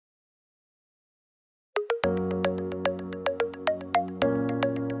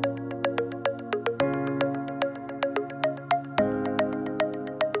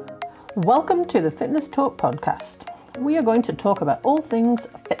Welcome to the Fitness Talk podcast. We are going to talk about all things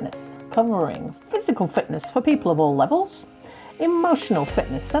fitness, covering physical fitness for people of all levels, emotional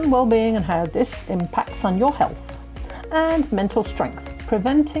fitness and well-being and how this impacts on your health, and mental strength,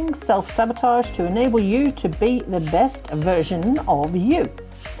 preventing self-sabotage to enable you to be the best version of you.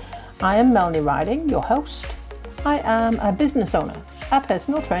 I am Melanie Riding, your host. I am a business owner, a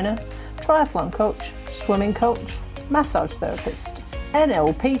personal trainer, triathlon coach, swimming coach, massage therapist,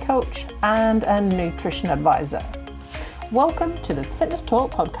 NLP coach, and a nutrition advisor. Welcome to the Fitness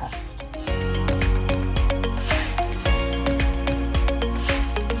Talk podcast.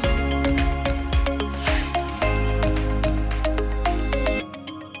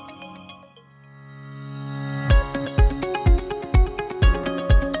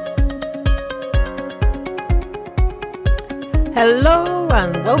 Hello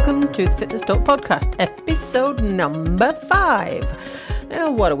and welcome to the Fitness Talk podcast, episode number 5. Now,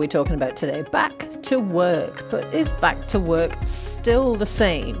 what are we talking about today? Back to work. But is back to work still the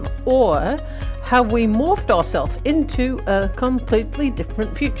same? Or have we morphed ourselves into a completely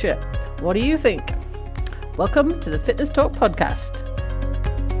different future? What do you think? Welcome to the Fitness Talk podcast.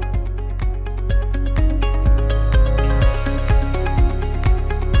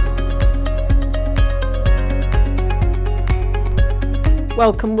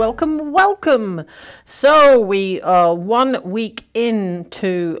 Welcome. So we are 1 week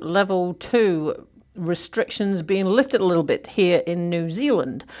into level 2 restrictions being lifted a little bit here in New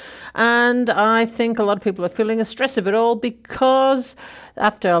Zealand. And I think a lot of people are feeling the stress of it all because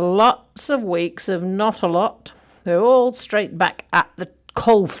after lots of weeks of not a lot, they're all straight back at the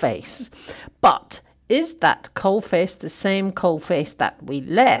coalface. But is that coalface the same coalface that we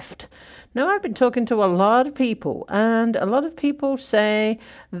left? Now, I've been talking to a lot of people, and a lot of people say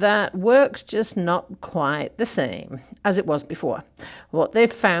that work's just not quite the same as it was before. What they've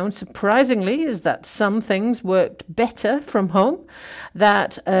found, surprisingly, is that some things worked better from home,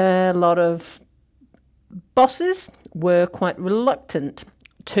 that a lot of bosses were quite reluctant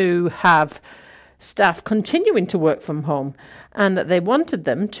to have staff continuing to work from home, and that they wanted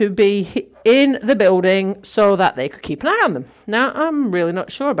them to be in the building so that they could keep an eye on them. Now, I'm really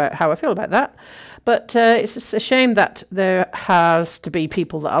not sure about how I feel about that, but it's just a shame that there has to be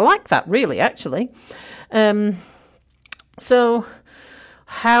people that are like that, really, actually. So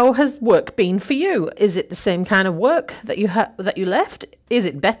how has work been for you? Is it the same kind of work that you left? Is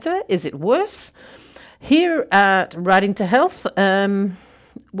it better? Is it worse? Here at Riding to Health,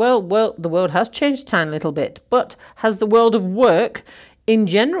 well, the world has changed a tiny little bit, but has the world of work in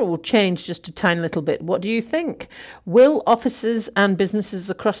general changed just a tiny little bit? What do you think? Will offices and businesses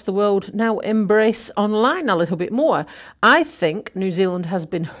across the world now embrace online a little bit more? I think New Zealand has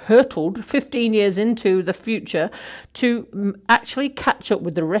been hurtled 15 years into the future to actually catch up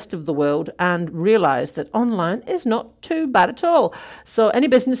with the rest of the world and realize that online is not too bad at all. So any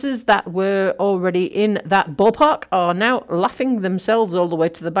businesses that were already in that ballpark are now laughing themselves all the way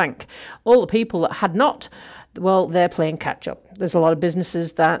to the bank. All the people that had not, well, they're playing catch up. There's a lot of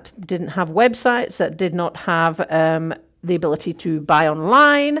businesses that didn't have websites, that did not have the ability to buy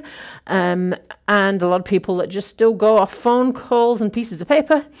online, and a lot of people that just still go off phone calls and pieces of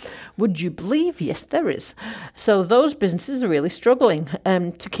paper. Would you believe? Yes, there is. So those businesses are really struggling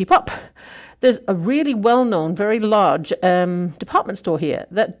to keep up. There's a really well-known, very large department store here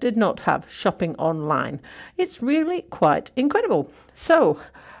that did not have shopping online. It's really quite incredible. So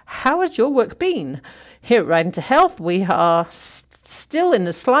how has your work been? Here at Riding to Health, we are still in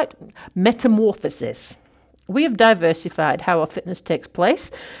a slight metamorphosis. We have diversified how our fitness takes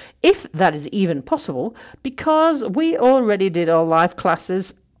place, if that is even possible, because we already did our live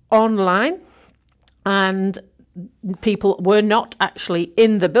classes online and people were not actually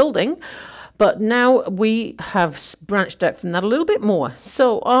in the building. But now we have branched out from that a little bit more.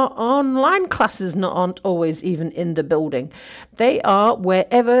 So our online classes aren't always even in the building. They are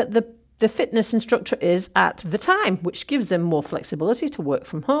wherever the fitness instructor is at the time, which gives them more flexibility to work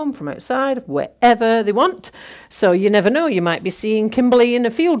from home, from outside, wherever they want. So you never know, you might be seeing Kimberly in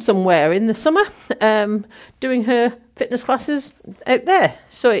a field somewhere in the summer doing her fitness classes out there.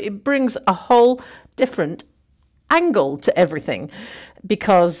 So it brings a whole different angle to everything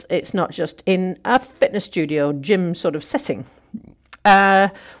because it's not just in a fitness studio, gym sort of setting.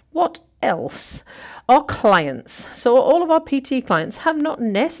 What else? Our clients. So all of our PT clients have not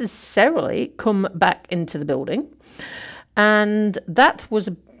necessarily come back into the building. And that was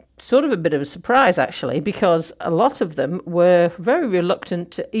sort of a bit of a surprise, actually, because a lot of them were very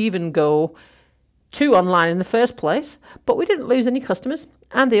reluctant to even go to online in the first place, but we didn't lose any customers,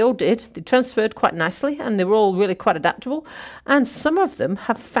 and they all did. They transferred quite nicely, and they were all really quite adaptable, and some of them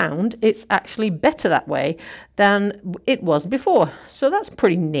have found it's actually better that way than it was before. So that's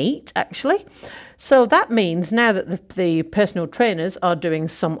pretty neat, actually. So that means now that the personal trainers are doing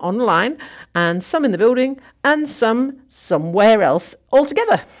some online and some in the building and some somewhere else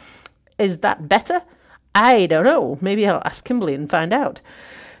altogether. Is that better? I don't know. Maybe I'll ask Kimberly and find out.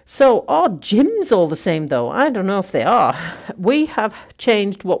 So are gyms all the same though? I don't know if they are. We have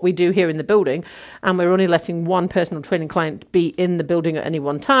changed what we do here in the building, and we're only letting one personal training client be in the building at any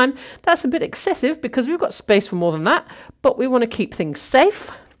one time. That's a bit excessive because we've got space for more than that, but we want to keep things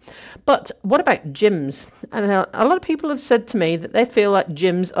safe. But what about gyms? And a lot of people have said to me that they feel like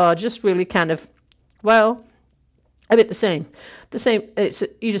gyms are just really kind of, well, a bit the same. It's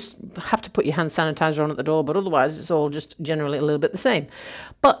you just have to put your hand sanitizer on at the door, but otherwise it's all just generally a little bit the same.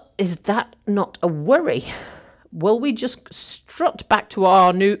 But is that not a worry? Will we just strut back to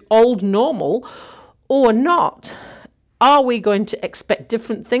our old normal or not? Are we going to expect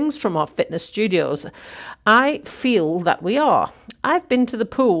different things from our fitness studios? I feel that we are. I've been to the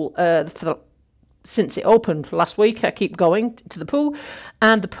pool since it opened last week. I keep going to the pool,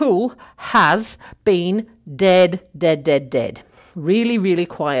 and the pool has been dead. Really, really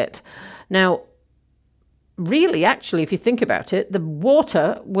quiet. Now, really, actually, if you think about it, the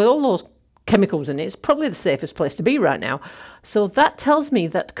water with all those chemicals in it is probably the safest place to be right now. So that tells me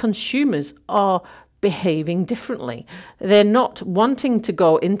that consumers are behaving differently. They're not wanting to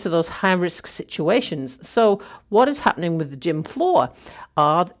go into those high-risk situations. So what is happening with the gym floor?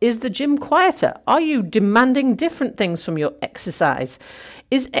 Is the gym quieter? Are you demanding different things from your exercise?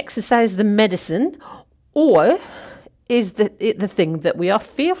 Is exercise the medicine, or is it the thing that we are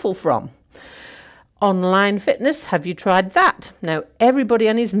fearful from? Online fitness, have you tried that? Now, everybody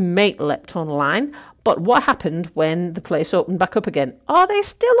and his mate leapt online, but what happened when the place opened back up again? Are they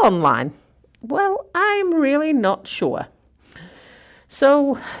still online? Well, I'm really not sure.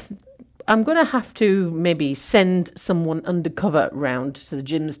 So I'm going to have to maybe send someone undercover round to the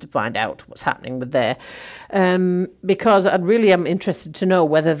gyms to find out what's happening with there, because I really am interested to know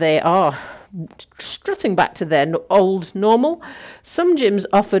whether they are strutting back to their old normal. Some gyms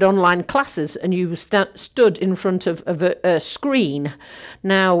offered online classes and you stood in front of a screen.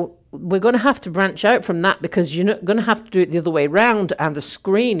 Now, we're going to have to branch out from that because you're not going to have to do it the other way round and the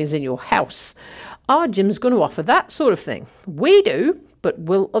screen is in your house. Our gym's going to offer that sort of thing. We do, but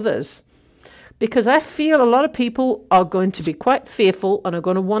will others? Because I feel a lot of people are going to be quite fearful and are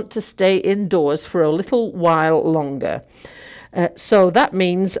going to want to stay indoors for a little while longer. So that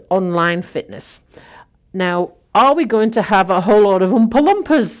means online fitness. Now, are we going to have a whole lot of Oompa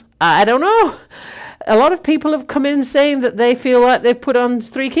Loompas? I don't know. A lot of people have come in saying that they feel like they've put on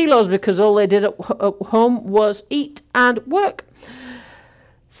 3 kilos because all they did at home was eat and work.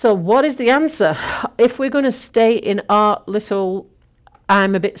 So what is the answer? If we're going to stay in our little,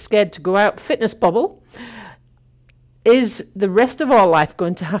 I'm a bit scared to go out fitness bubble, is the rest of our life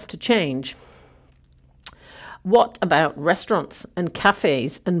going to have to change? What about restaurants and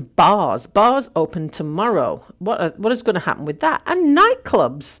cafes and bars? Bars open tomorrow. What is going to happen with that? And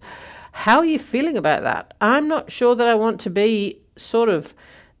nightclubs. How are you feeling about that? I'm not sure that I want to be sort of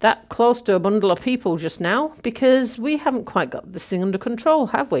that close to a bundle of people just now because we haven't quite got this thing under control,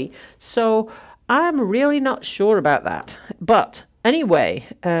 have we? So I'm really not sure about that. But anyway,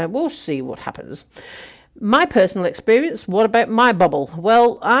 we'll see what happens. My personal experience, what about my bubble?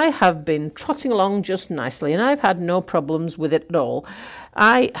 Well, I have been trotting along just nicely and I've had no problems with it at all.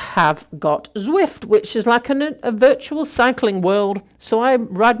 I have got Zwift, which is like a virtual cycling world. So I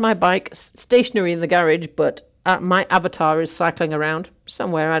ride my bike stationary in the garage, but my avatar is cycling around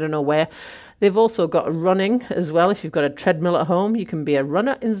somewhere, I don't know where. They've also got running as well. If you've got a treadmill at home, you can be a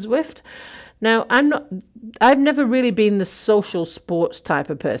runner in Zwift. Now, I've never really been the social sports type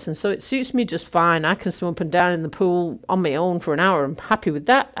of person, so it suits me just fine. I can swim up and down in the pool on my own for an hour. I'm happy with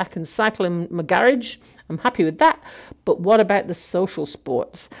that. I can cycle in my garage. I'm happy with that. But what about the social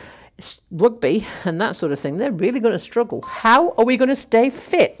sports? Rugby and that sort of thing, they're really going to struggle. How are we going to stay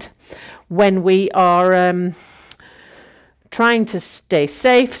fit when we are trying to stay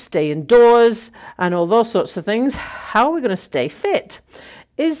safe, stay indoors, and all those sorts of things? How are we going to stay fit?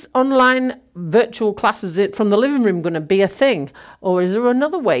 Is online virtual classes from the living room going to be a thing? Or is there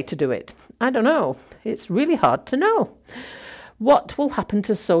another way to do it? I don't know. It's really hard to know. What will happen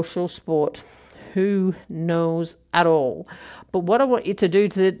to social sport? Who knows at all? But what I want you to do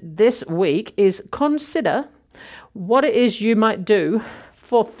this week is consider what it is you might do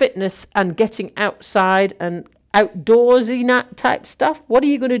for fitness and getting outside and outdoorsy type stuff. What are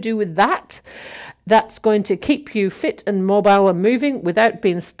you going to do with that? That's going to keep you fit and mobile and moving without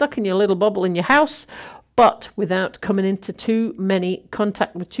being stuck in your little bubble in your house, but without coming into too many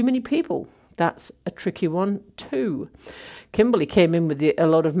contact with too many people. That's a tricky one too. Kimberly came in with a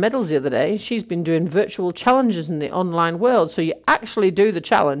lot of medals the other day. She's been doing virtual challenges in the online world. So you actually do the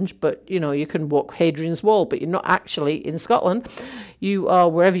challenge, but you can walk Hadrian's Wall, but you're not actually in Scotland. You are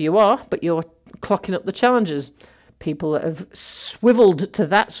wherever you are, but you're clocking up the challenges. People that have swiveled to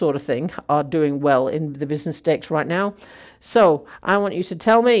that sort of thing are doing well in the business stakes right now. So I want you to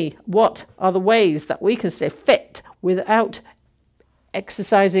tell me, what are the ways that we can stay fit without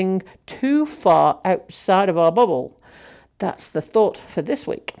exercising too far outside of our bubble? That's the thought for this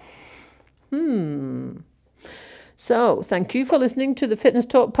week. So thank you for listening to the Fitness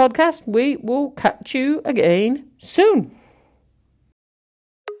Talk podcast. We will catch you again soon.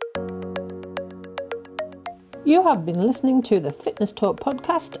 You have been listening to the Fitness Talk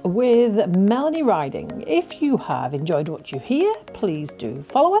podcast with Melanie Riding. If you have enjoyed what you hear, please do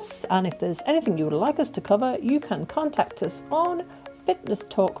follow us. And if there's anything you would like us to cover, you can contact us on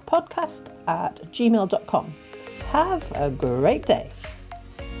fitnesstalkpodcast@gmail.com. Have a great day.